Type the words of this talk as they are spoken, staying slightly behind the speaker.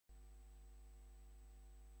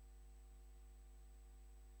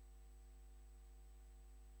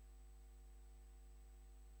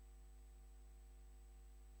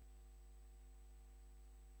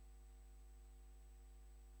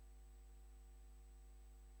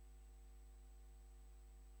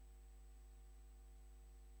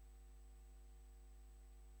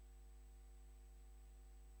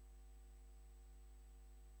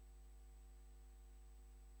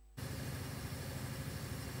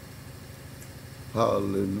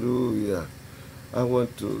Hallelujah. I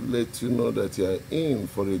want to let you know that you are in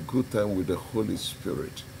for a good time with the Holy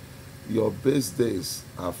Spirit. Your best days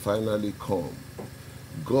are finally come.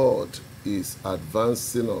 God is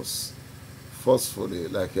advancing us forcefully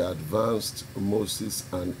like he advanced Moses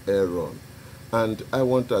and Aaron. And I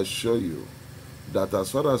want to assure you that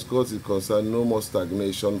as far as God is concerned, no more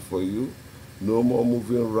stagnation for you, no more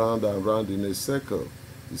moving round and round in a circle.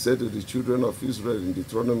 He said to the children of Israel in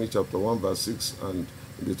Deuteronomy chapter 1 verse 6 and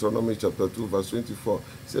Deuteronomy chapter 2 verse 24,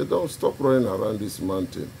 he said, don't stop running around this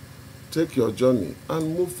mountain. Take your journey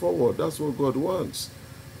and move forward. That's what God wants.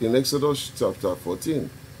 In Exodus chapter 14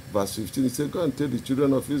 verse 15, he said, go and tell the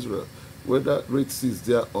children of Israel, whether Red Sea is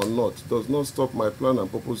there or not, does not stop my plan and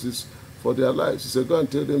purposes for their lives. He said, go and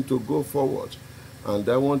tell them to go forward. And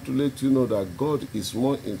I want to let you know that God is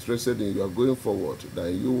more interested in your going forward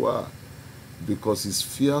than you are, because he's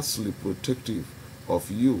fiercely protective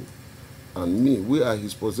of you and me. We are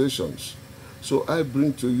his possessions. So I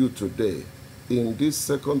bring to you today, in this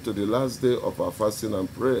second to the last day of our fasting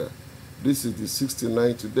and prayer, this is the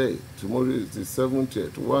 69th day. Tomorrow is the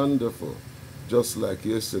 70th. Wonderful. Just like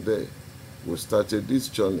yesterday, we started this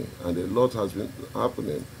journey, and a lot has been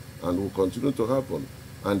happening and will continue to happen.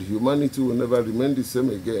 And humanity will never remain the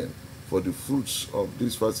same again for the fruits of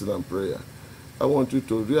this fasting and prayer. I want you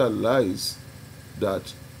to realize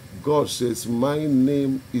that God says, my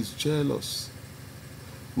name is jealous.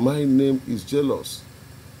 My name is jealous.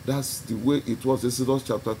 That's the way it was. Exodus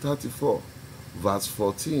chapter 34, verse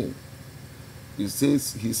 14. It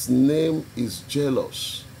says, his name is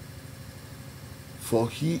jealous, for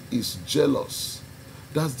he is jealous.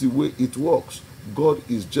 That's the way it works. God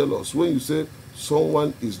is jealous. When you say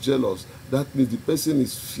someone is jealous, that means the person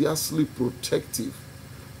is fiercely protective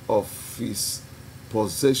of his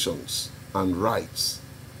possessions and rights.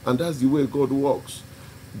 And that's the way God works.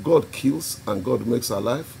 God kills and God makes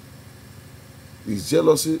alive. It's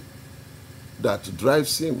jealousy that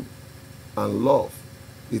drives him, and love.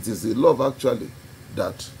 It is the love actually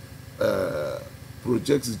that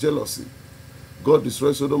projects jealousy. God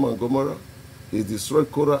destroyed Sodom and Gomorrah. He destroyed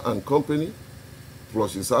Korah and company,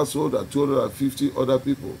 plus his household and 250 other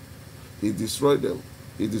people. He destroyed them.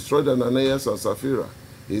 He destroyed Ananias and Sapphira.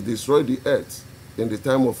 He destroyed the earth in the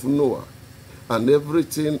time of Noah. And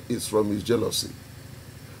everything is from his jealousy.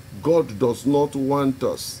 God does not want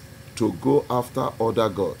us to go after other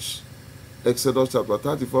gods. Exodus chapter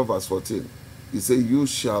 34 verse 14. He said, you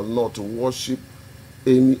shall not worship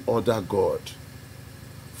any other god,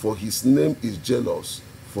 for his name is jealous,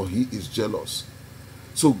 for he is jealous.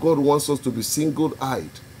 So God wants us to be single-eyed.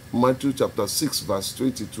 Matthew chapter 6 verse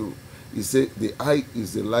 22. He said, the eye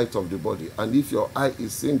is the light of the body. And if your eye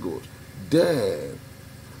is singled, then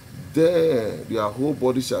your whole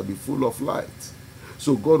body shall be full of light.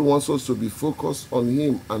 So God wants us to be focused on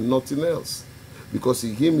him and nothing else, because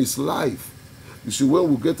in him is life. You see, when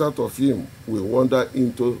we get out of him, we wander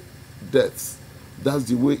into death. That's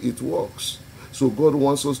the way it works. So God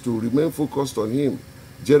wants us to remain focused on him.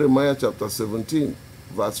 Jeremiah chapter 17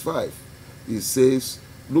 verse 5. He says,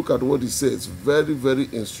 look at what he says, very, very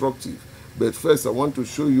instructive. But first, I want to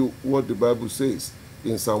show you what the Bible says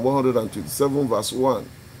in Psalm 127 verse 1.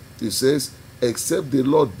 It says, except the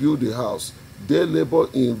Lord build the house, they labor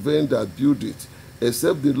in vain that build it.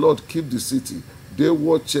 Except the Lord keep the city, the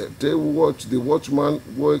watchman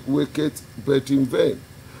waketh but in vain.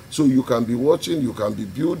 So you can be watching, you can be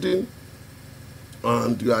building,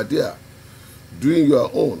 and you are there doing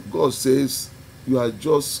your own. God says you are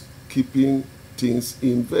just keeping things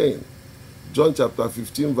in vain. John chapter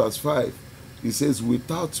 15 verse 5, he says,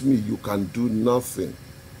 without me you can do nothing.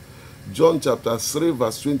 John chapter 3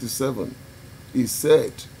 verse 27, he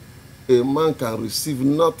said, a man can receive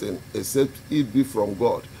nothing except it be from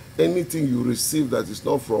God. Anything you receive that is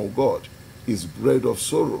not from God is bread of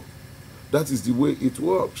sorrow. That is the way it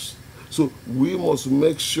works. So we must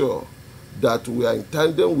make sure that we are in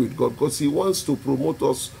tandem with God, because he wants to promote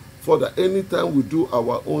us further. Anytime we do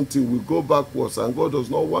our own thing, we go backwards, and God does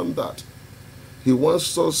not want that. He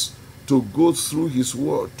wants us to go through his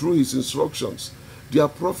word, through his instructions. They are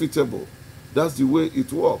profitable. That's the way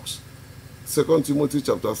it works. 2 Timothy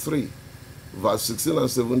chapter 3, verse 16 and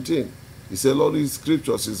 17. He said, all these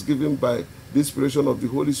scriptures is given by the inspiration of the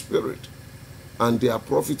Holy Spirit, and they are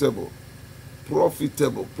profitable.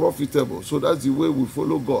 Profitable. So that's the way we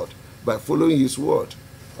follow God, by following his word.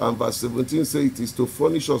 And verse 17 says, it is to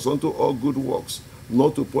furnish us unto all good works,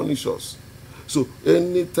 not to punish us. So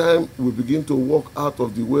anytime we begin to walk out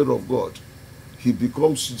of the way of God, he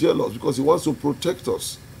becomes jealous, because he wants to protect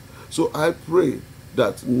us. So I pray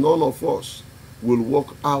that none of us will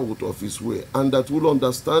walk out of his way, and that will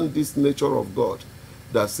understand this nature of God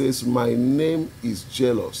that says, my name is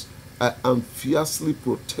jealous. I am fiercely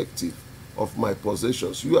protective of my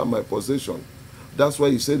possessions. You are my possession. That's why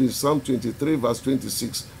he said in Psalm 23 verse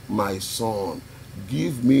 26, my son,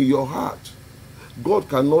 give me your heart. God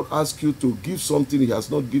cannot ask you to give something he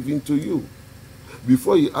has not given to you.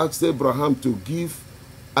 Before he asked Abraham to give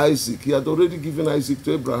Isaac, he had already given Isaac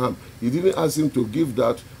to Abraham. He didn't ask him to give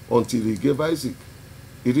that until he gave Isaac.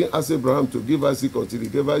 He didn't ask Abraham to give Isaac until he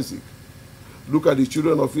gave Isaac. Look at the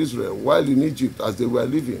children of Israel. While in Egypt, as they were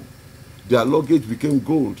living, their luggage became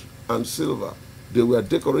gold and silver. They were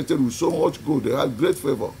decorated with so much gold. They had great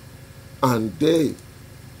favor. And they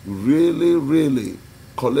really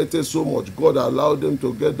collected so much. God allowed them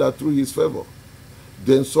to get that through his favor.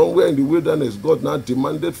 Then somewhere in the wilderness, God now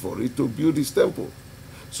demanded for it to build his temple.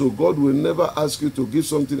 So God will never ask you to give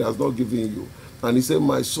something he has not given you. And he said,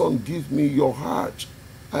 my son, give me your heart.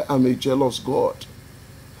 I am a jealous God.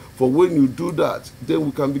 For when you do that, then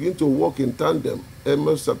we can begin to walk in tandem.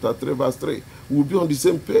 Amos chapter 3 verse 3. We'll be on the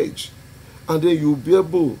same page. And then you'll be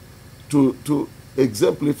able to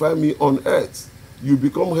exemplify me on earth. You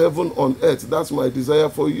become heaven on earth. That's my desire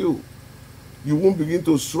for you. You won't begin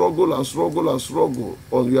to struggle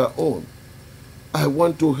on your own. I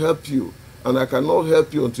want to help you, and I cannot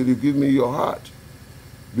help you until you give me your heart.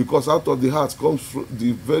 Because out of the heart comes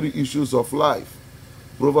the very issues of life.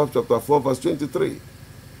 Proverbs chapter 4 verse 23.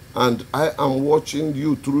 And I am watching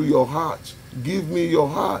you through your heart. Give me your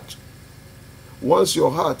heart. Once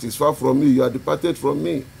your heart is far from me, you are departed from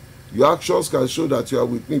me. Your actions can show that you are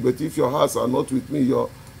with me, but if your hearts are not with me, you're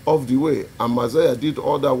off the way. Amaziah did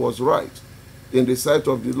all that was right in the sight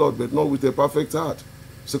of the Lord, but not with a perfect heart.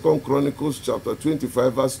 2 Chronicles chapter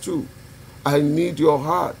 25 verse 2. I need your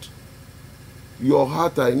heart. Your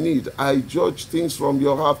heart I need. I judge things from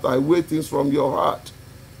your heart. I weigh things from your heart.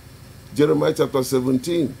 Jeremiah chapter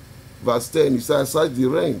 17 verse 10. He said, I search the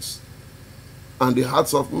reins and the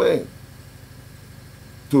hearts of men,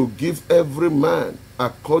 to give every man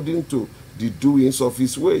according to the doings of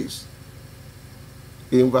his ways.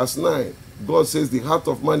 In verse 9, God says the heart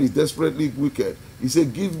of man is desperately wicked. He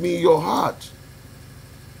said, give me your heart.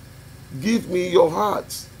 Give me your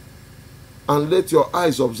heart, and let your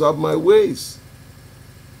eyes observe my ways.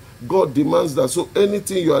 God demands that. So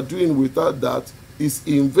anything you are doing without that is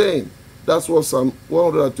in vain. That's what Psalm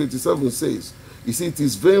 127 says. He said, it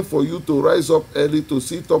is vain for you to rise up early, to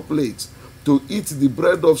sit up late, to eat the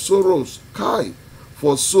bread of sorrows. Kai,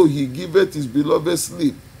 for so he giveth his beloved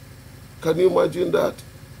sleep. Can you imagine that?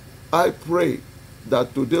 I pray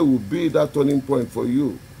that today will be that turning point for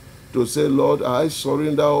you to say, Lord, I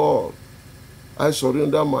surrender all. I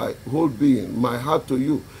surrender my whole being, my heart to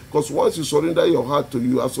you. Because once you surrender your heart to you,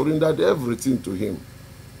 you have surrendered everything to him.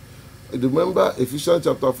 Remember Ephesians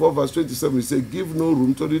chapter 4 verse 27, it says, give no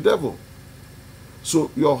room to the devil.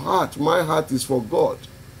 So your heart, my heart is for God.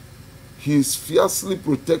 He is fiercely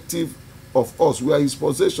protective of us. We are his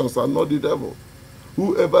possessions and not the devil.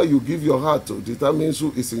 Whoever you give your heart to determines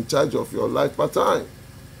who is in charge of your life per time.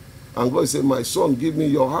 And God said, my son, give me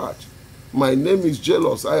your heart. My name is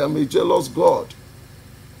jealous. I am a jealous God.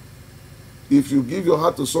 If you give your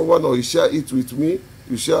heart to someone or you share it with me,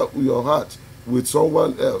 you share your heart with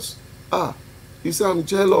someone else. He said, I'm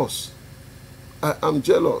jealous. I am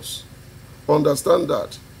jealous. Understand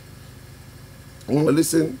that.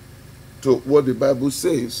 Listen to what the Bible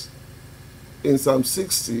says in Psalm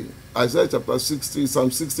 60, Isaiah chapter 60,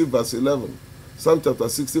 Psalm 60 verse 11. Psalm chapter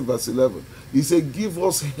 60 verse 11. He said, give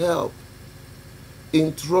us help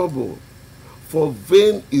in trouble, for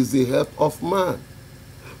vain is the help of man.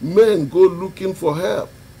 Men go looking for help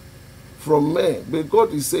from men, but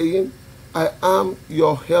God is saying, I am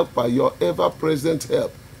your helper, your ever-present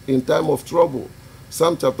help in time of trouble.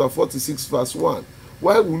 Psalm chapter 46 verse 1.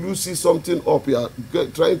 Why will you see something up here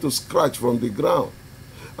trying to scratch from the ground?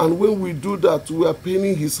 And when we do that, we are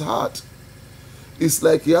paining his heart. It's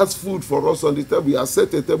like he has food for us on the table. He has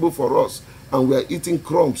set a table for us, and we are eating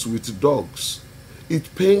crumbs with dogs. It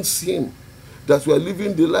pains him that we are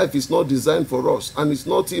living the life is not designed for us. And it's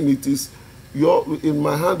not him, it is in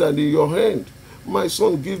my hand and in your hand. My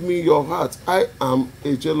son, give me your heart. I am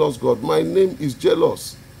a jealous God. My name is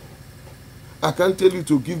jealous. I can't tell you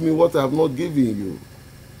to give me what I have not given you.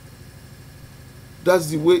 That's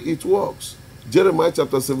the way it works. Jeremiah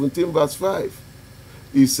chapter 17 verse 5.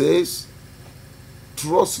 He says,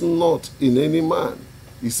 trust not in any man.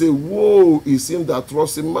 He said, woe is him that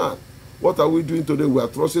trusts in man. What are we doing today? We are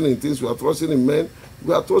trusting in things. We are trusting in men.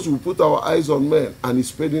 We put our eyes on men, and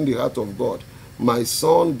it's fading the heart of God. My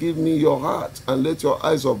son, give me your heart, and let your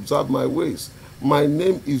eyes observe my ways. My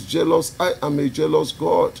name is jealous. I am a jealous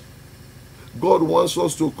God. God wants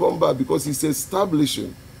us to come back because he's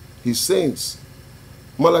establishing his saints.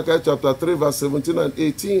 Malachi chapter 3 verse 17 and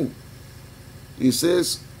 18. He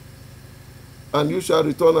says, and you shall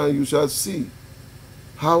return and you shall see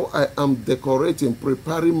how I am decorating,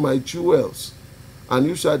 preparing my jewels. And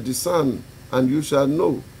you shall discern and you shall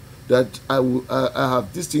know that I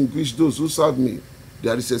have distinguished those who serve me.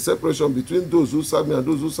 There is a separation between those who serve me and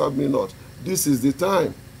those who serve me not. This is the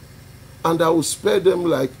time. And I will spare them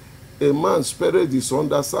like a man spared his son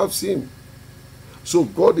that serves him. So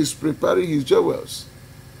God is preparing his jewels,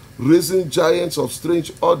 raising giants of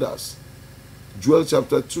strange orders. Joel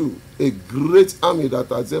chapter 2, a great army that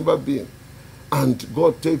has ever been. And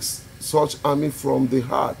God takes such army from the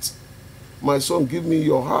heart. My son, give me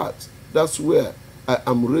your heart. That's where I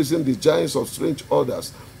am raising the giants of strange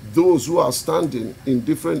orders. Those who are standing in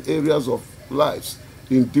different areas of lives,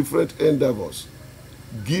 in different endeavors.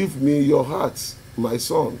 Give me your heart, my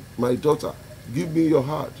son, my daughter. Give me your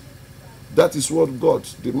heart. That is what God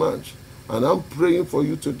demands. And I'm praying for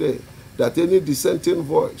you today that any dissenting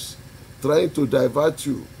voice trying to divert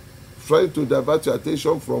you, trying to divert your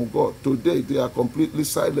attention from God, today they are completely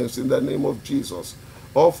silenced in the name of Jesus.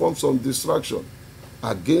 All forms of distraction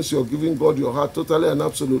against your giving God your heart totally and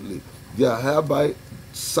absolutely, they are hereby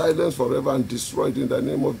silenced forever and destroyed in the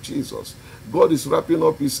name of Jesus. God is wrapping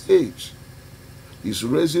up his age. He's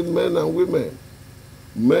raising men and women,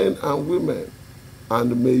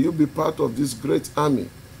 and may you be part of this great army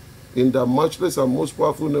in the matchless and most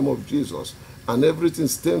powerful name of Jesus. And everything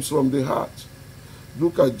stems from the heart.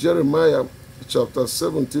 Look at Jeremiah chapter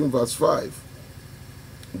 17 verse 5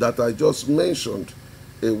 that I just mentioned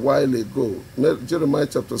a while ago. Jeremiah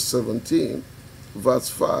chapter 17 verse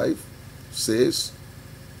 5 says,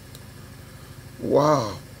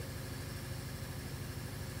 wow.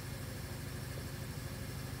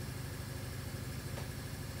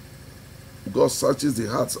 God searches the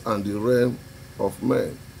hearts and the realm of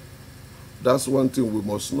men. That's one thing we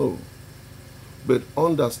must know. But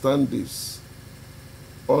understand this.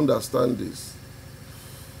 Understand this.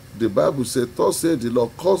 The Bible says, thus said the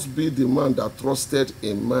Lord, cursed be the man that trusted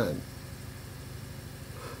in man,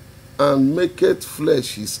 and maketh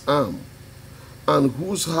flesh his arm, and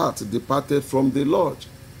whose heart departed from the Lord.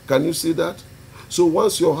 Can you see that? So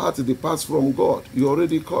once your heart departs from God, you're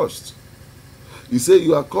already cursed. He said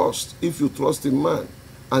you are cursed if you trust in man,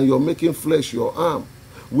 and you're making flesh your arm.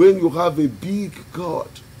 When you have a big God,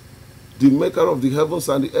 the maker of the heavens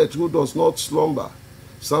and the earth, who does not slumber.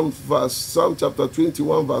 Psalm chapter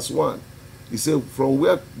 21 verse 1. He said, from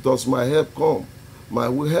where does my help come? My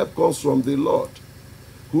help comes from the Lord.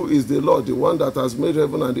 Who is the Lord? The one that has made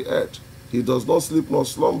heaven and the earth. He does not sleep nor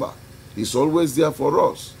slumber. He's always there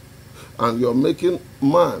for us. And you're making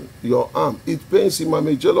man your arm. It pains him. I'm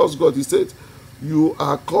a jealous God. He said, you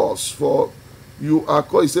are cursed for... You are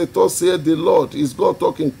cursed. He said, thus saith the Lord. Is God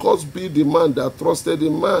talking? Cursed be the man that trusted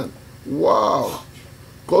in man. Wow.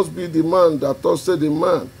 Cursed be the man that trusted in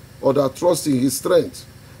man, or that trusts in his strength,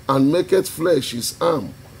 and maketh flesh his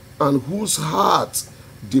arm, and whose heart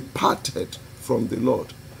departed from the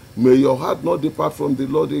Lord. May your heart not depart from the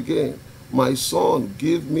Lord again. My son,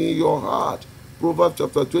 give me your heart. Proverbs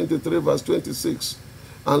chapter 23 verse 26.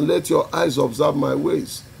 And let your eyes observe my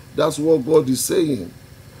ways. That's what God is saying.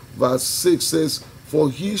 Verse 6 says,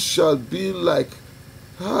 for he shall be like,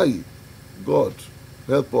 hi, God,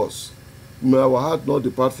 help us. May our heart not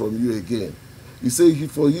depart from you again. He said,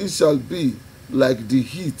 for he shall be like the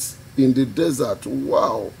heat in the desert.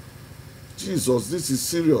 Wow. Jesus, this is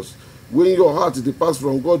serious. When your heart departs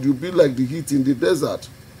from God, you'll be like the heat in the desert.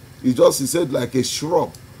 He said like a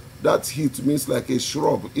shrub. That heat means like a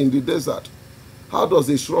shrub in the desert. How does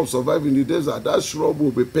a shrub survive in the desert? That shrub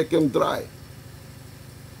will be pecking dry.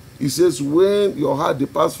 He says, when your heart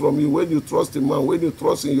departs from you, when you trust in man, when you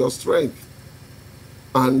trust in your strength,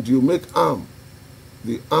 and you make arm,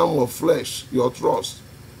 the arm of flesh, your trust.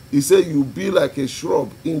 He said you be like a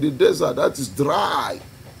shrub in the desert that is dry.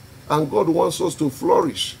 And God wants us to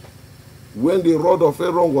flourish. When the rod of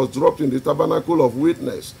Aaron was dropped in the tabernacle of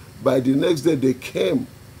witness, by the next day they came.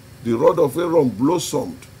 The rod of Aaron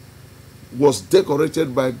blossomed, was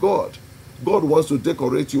decorated by God. God wants to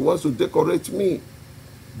decorate you, wants to decorate me.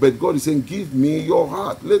 But God is saying, give me your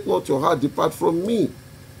heart. Let not your heart depart from me.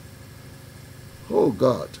 Oh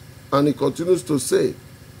God. And he continues to say,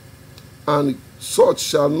 and such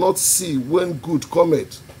shall not see when good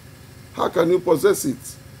cometh. How can you possess it?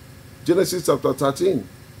 Genesis chapter 13,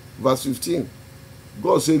 verse 15.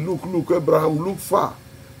 God said, look, Abraham, look far,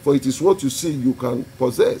 for it is what you see you can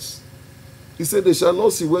possess. He said they shall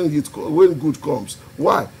not see when good comes.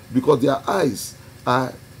 Why? Because their eyes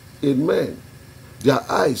are in men. Their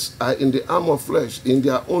eyes are in the arm of flesh, in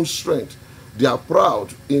their own strength. They are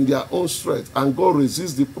proud in their own strength, and God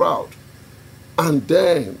resists the proud. And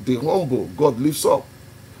then the humble, God lifts up.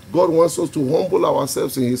 God wants us to humble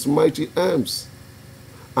ourselves in his mighty arms.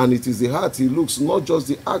 And it is the heart he looks, not just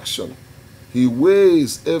the action. He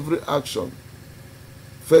weighs every action.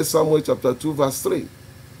 1 Samuel chapter 2 verse 3.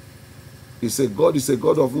 He said God is a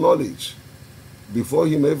God of knowledge. Before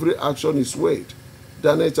him every action is weighed.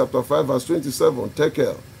 Daniel chapter 5 verse 27,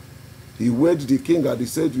 Tekel. He weighed the king and he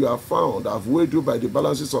said, you are found, I've weighed you by the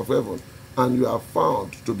balances of heaven, and you are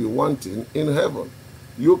found to be wanting in heaven.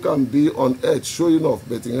 You can be on earth showing off,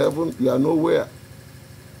 but in heaven you are nowhere.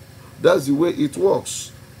 That's the way it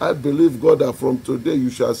works. I believe, God, that from today you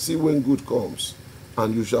shall see when good comes,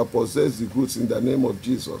 and you shall possess the goods in the name of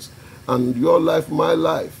Jesus. And your life, my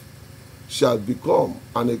life, shall become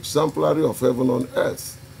an exemplary of heaven on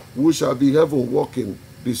earth. Who shall be heaven walking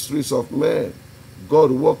the streets of men?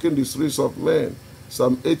 God walking the streets of men.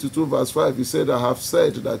 Psalm 82 verse 5, he said, I have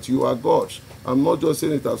said that you are God. I'm not just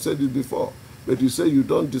saying it, I've said it before. But you say you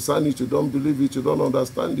don't discern it, you don't believe it, you don't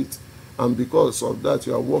understand it. And because of that,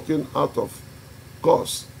 you are walking out of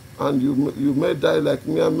course. And you may die like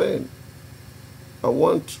mere men. I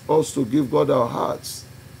want us to give God our hearts,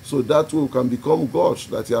 so that we can become gods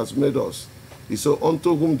that he has made us. He said,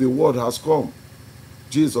 unto whom the word has come.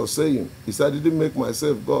 Jesus saying, he said, I didn't make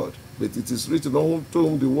myself God, but it is written, unto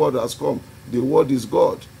whom the word has come. The word is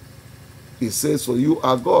God. He says, so you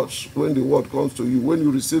are gods when the word comes to you. When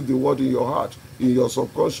you receive the word in your heart, in your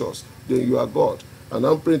subconscious, then you are God. And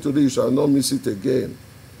I'm praying today you shall not miss it again.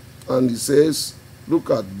 And he says, look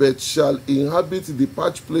at, but shall inhabit the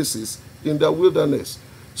parched places in the wilderness.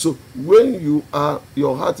 So when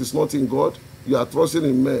your heart is not in God, you are trusting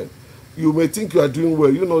in men. You may think you are doing well.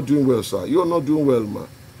 You're not doing well, sir. You're not doing well, man.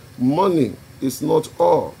 Money is not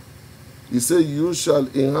all. He said, you shall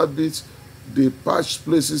inhabit the parched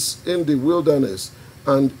places in the wilderness,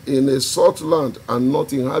 and in a salt land and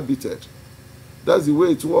not inhabited. That's the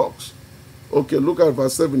way it works. Okay, look at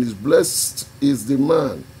verse 7. Is blessed is the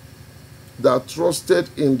man that trusted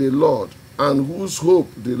in the Lord, and whose hope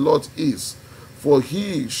the Lord is. For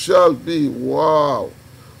he shall be,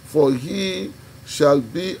 for he shall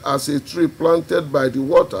be as a tree planted by the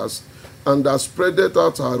waters, and that spreadeth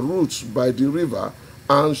out her roots by the river,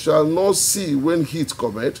 and shall not see when heat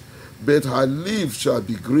cometh, but her leaf shall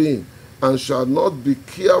be green, and shall not be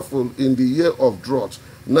careful in the year of drought,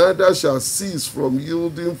 neither shall cease from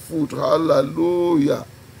yielding fruit. Hallelujah.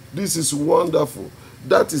 This is wonderful.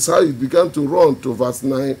 That is how it began to run to verse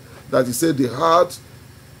 9, that he said, the heart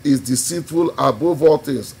is deceitful above all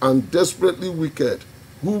things, and desperately wicked.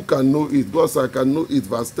 Who can know it? God said, I can know it.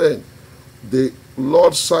 Verse 10, the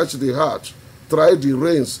Lord searched the heart, tried the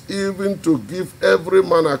reins, even to give every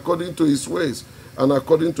man according to his ways, and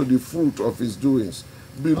according to the fruit of his doings.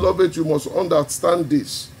 Beloved, you must understand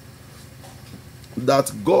this,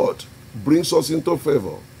 that God brings us into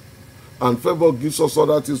favor, and favor gives us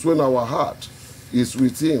other things when our heart is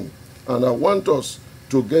with him. And I want us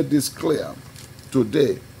to get this clear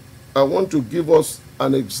today. I want to give us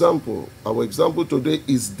an example. Our example today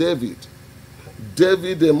is David.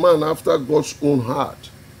 David, a man after God's own heart.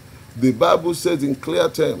 The Bible says in clear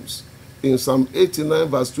terms, in Psalm 89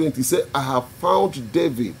 verse 20, he said, I have found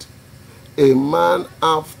David, a man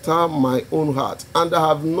after my own heart, and I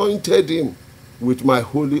have anointed him with my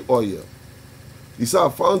holy oil. He said, I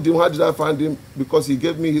found him. How did I find him? Because he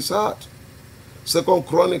gave me his heart. 2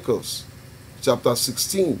 Chronicles chapter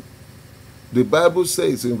 16, the Bible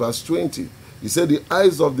says in verse 20, he said, the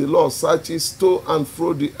eyes of the Lord searches to and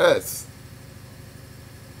fro the earth,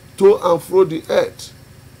 to and fro the earth,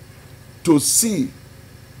 to see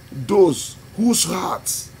those whose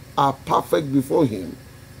hearts are perfect before him,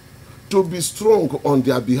 to be strong on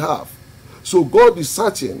their behalf. So God is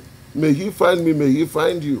searching. May he find me, may he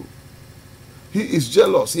find you. He is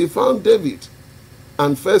jealous. He found David.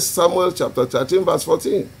 And 1 Samuel chapter 13 verse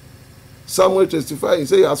 14, Samuel testified, he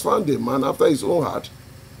said he has found a man after his own heart,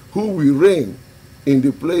 who will reign in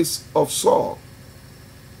the place of Saul.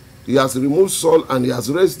 He has removed Saul and he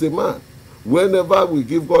has raised the man. Whenever we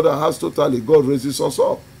give God our hearts totally, God raises us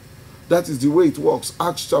up. That is the way it works.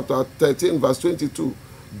 Acts chapter 13 verse 22,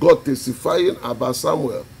 God testifying about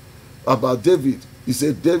Samuel, about David. He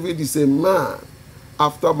said, David is a man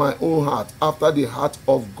after my own heart, after the heart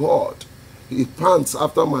of God. He pants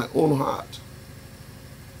after my own heart.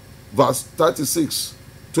 Verse 36,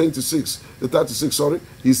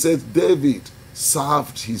 he said, David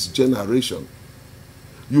served his generation.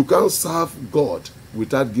 You can't serve God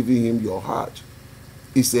without giving him your heart.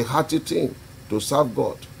 It's a hearty thing to serve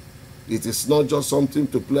God. It is not just something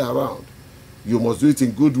to play around. You must do it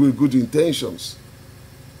in good will, good intentions.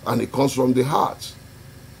 And it comes from the heart.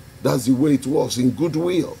 That's the way it works, in good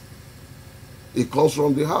will. It comes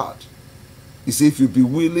from the heart. He said, if you be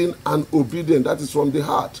willing and obedient, that is from the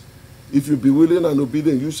heart. If you be willing and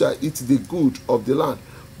obedient, you shall eat the good of the land.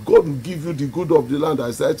 God will give you the good of the land,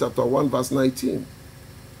 Isaiah chapter 1, verse 19.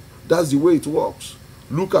 That's the way it works.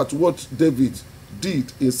 Look at what David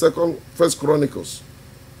did in First Chronicles.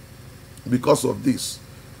 Because of this,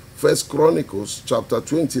 First Chronicles chapter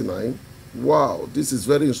 29. Wow, this is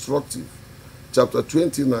very instructive. Chapter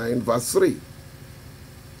 29, verse 3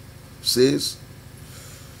 says,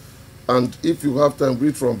 and if you have time,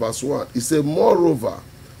 read from verse 1. It says, moreover,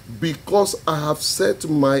 because I have set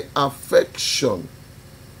my affection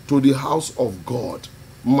to the house of God,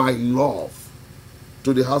 my love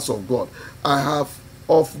to the house of God, I have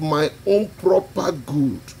of my own proper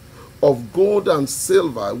good, of gold and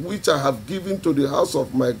silver, which I have given to the house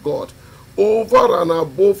of my God, over and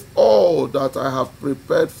above all that I have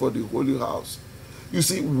prepared for the holy house. You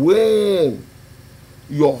see, when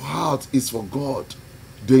your heart is for God,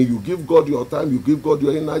 then you give God your time, you give God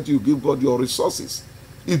your energy, you give God your resources.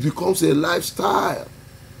 It becomes a lifestyle.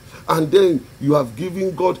 And then you have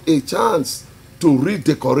given God a chance to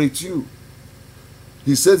redecorate you.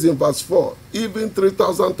 He says in verse 4, even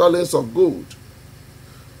 3,000 talents of gold,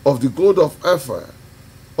 of the gold of Ophir,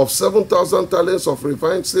 of 7,000 talents of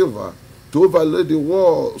refined silver, to overlay the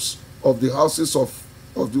walls of the houses of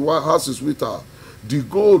the houses with her, the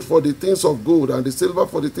gold for the things of gold, and the silver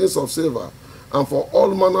for the things of silver, and for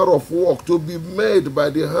all manner of work to be made by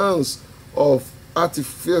the hands of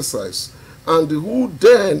artificers. And who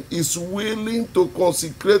then is willing to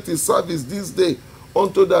consecrate his service this day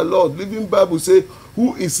unto the Lord? Living Bible say,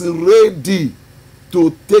 who is ready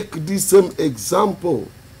to take this same example?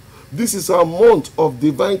 This is a month of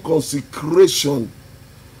divine consecration.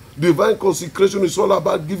 Divine consecration is all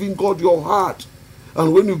about giving God your heart.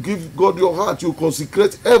 And when you give God your heart, you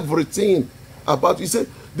consecrate everything about it. He said,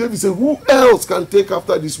 David said, who else can take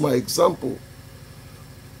after this my example?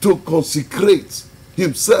 To consecrate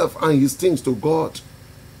himself and his things to God.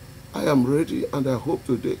 I am ready, and I hope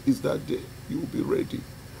today is that day you will be ready.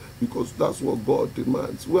 Because that's what God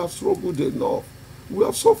demands. We have struggled enough. We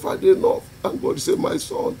have suffered enough. And God said, my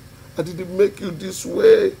son, I didn't make you this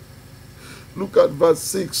way. Look at verse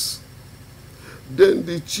 6. Then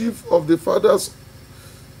the chief of the fathers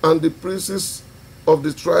and the princes of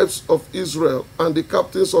the tribes of Israel and the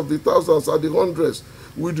captains of the thousands and the hundreds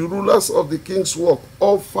with the rulers of the king's work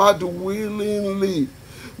offered willingly.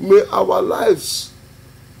 May our lives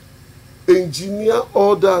engineer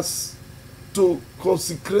others to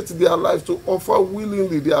consecrate their life, to offer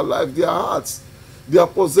willingly their life, their hearts, their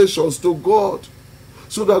possessions to God,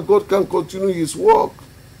 so that God can continue his work.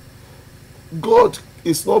 God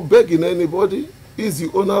is not begging anybody. He's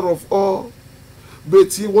the owner of all.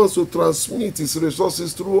 But he wants to transmit his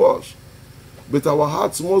resources through us. But our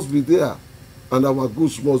hearts must be there, and our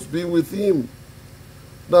goods must be with him.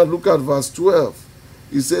 Now look at verse 12.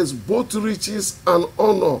 It says, both riches and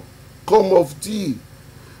honor come of thee,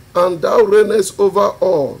 and thou reignest over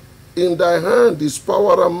all. In thy hand is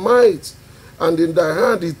power and might, and in thy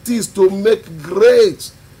hand it is to make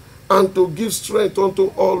great and to give strength unto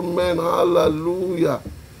all men. Hallelujah.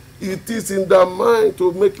 It is in thy mind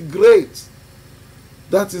to make great.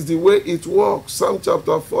 That is the way it works. Psalm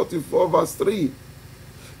chapter 44 verse 3.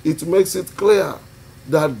 It makes it clear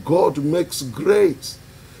that God makes great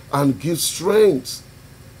and gives strength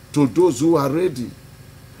to those who are ready.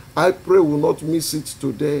 I pray we will not miss it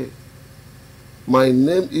today. My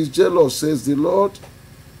name is jealous, says the Lord.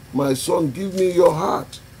 My son, give me your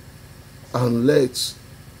heart, and let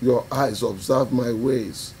your eyes observe my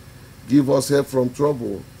ways. Give us help from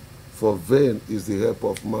trouble, for vain is the help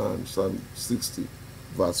of man. Psalm 60,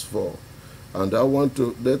 verse 4. And I want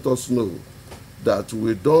to let us know that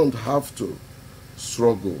we don't have to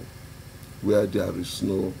struggle where there is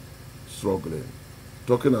no struggling.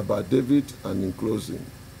 Talking about David, and in closing,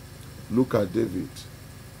 look at David.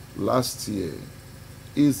 Last year,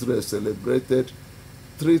 Israel celebrated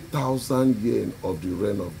 3,000 years of the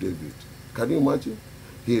reign of David. Can you imagine?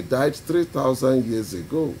 He died 3,000 years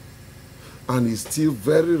ago, and is still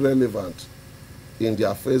very relevant in the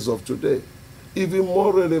affairs of today. Even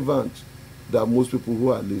more relevant than most people who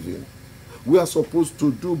are living. We are supposed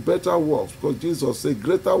to do better works, because Jesus said,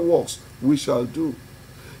 greater works we shall do.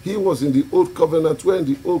 He was in the old covenant. We're in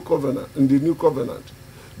the old covenant, in the new covenant.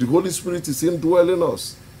 The Holy Spirit is indwelling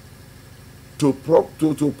us to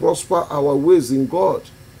prosper our ways in God,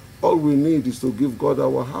 All we need is to give God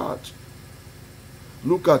our heart.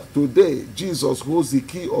 Look at today, Jesus holds the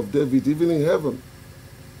key of David even in heaven.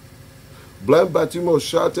 Blind Bartimaeus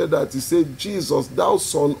shouted that he said, Jesus, thou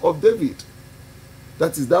son of David.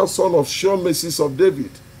 That is, thou son of sure mercies of David.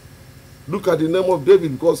 Look at the name of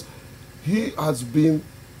David, because he has been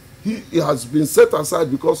set aside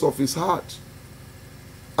because of his heart.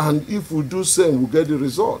 And if we do same, we'll get the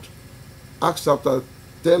result. Acts chapter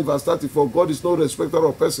 10 verse 34, God is no respecter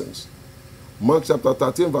of persons. Mark chapter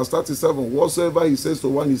 13 verse 37, whatsoever he says to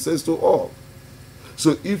one, he says to all.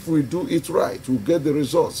 So if we do it right, we'll get the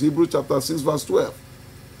results. Hebrews chapter 6 verse 12,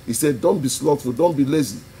 he said, don't be slothful, don't be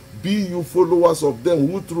lazy. Be you followers of them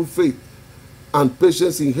who through faith and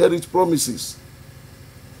patience inherit promises.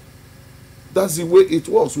 That's the way it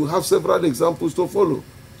was. We have several examples to follow.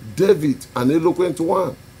 David, an eloquent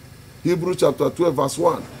one. Hebrews chapter 12 verse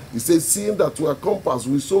 1. He says, seeing that we are compassed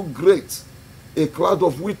with so great a cloud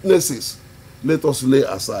of witnesses, let us lay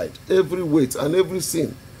aside every weight and every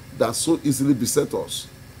sin that so easily beset us.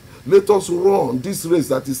 Let us run this race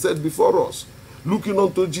that is set before us, looking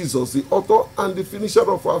unto Jesus, the author and the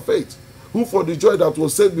finisher of our faith, who for the joy that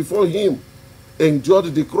was set before him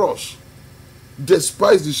endured the cross,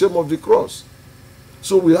 despised the shame of the cross.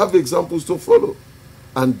 So we have examples to follow.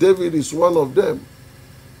 And David is one of them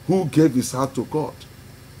who gave his heart to God.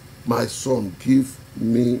 My son, give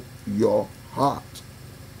me your heart.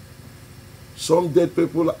 Some dead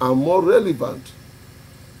people are more relevant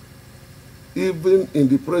even in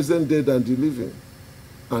the present day than the living.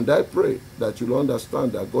 And I pray that you'll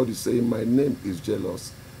understand that God is saying, my name is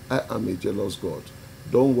jealous. I am a jealous God.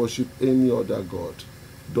 Don't worship any other God.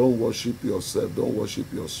 Don't worship yourself. Don't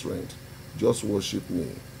worship your strength. Just worship me,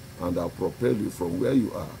 and I'll propel you from where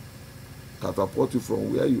you are, catapult you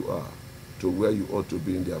from where you are to where you ought to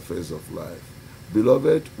be in the affairs of life.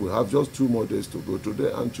 Beloved, we have just 2 more days to go,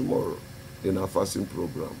 today and tomorrow, in our fasting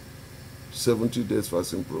program, 70 days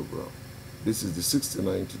fasting program. This is the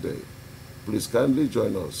 69th day. Please kindly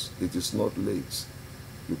join us. It is not late.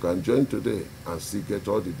 You can join today and still get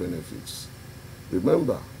all the benefits.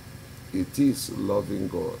 Remember, it is loving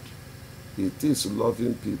God. It is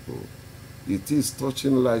loving people. It is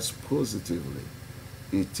touching lives positively.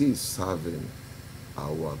 It is serving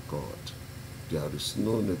our God. There is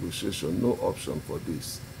no negotiation, no option for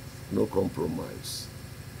this, no compromise.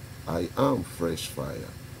 I am Fresh Fire.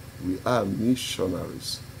 We are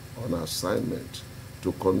missionaries on assignment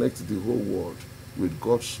to connect the whole world with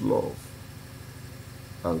God's love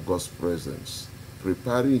and God's presence,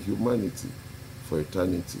 preparing humanity for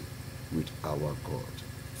eternity with our God.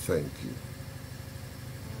 Thank you.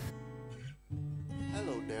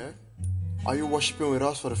 Hello there. Are you worshiping with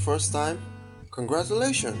us for the first time?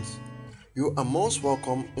 Congratulations. You are most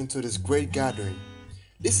welcome into this great gathering.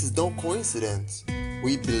 This is no coincidence.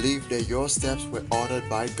 We believe that your steps were ordered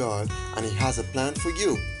by God and He has a plan for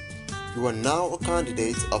you. You are now a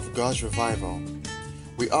candidate of God's revival.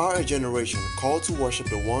 We are a generation called to worship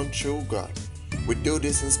the one true God. We do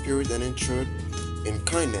this in spirit and in truth, in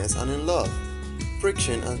kindness and in love,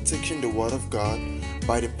 preaching and teaching the Word of God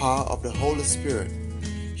by the power of the Holy Spirit.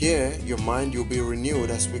 Here, your mind will be renewed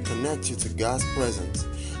as we connect you to God's presence,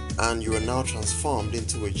 and you are now transformed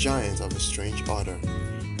into a giant of a strange order.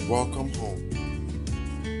 Welcome home.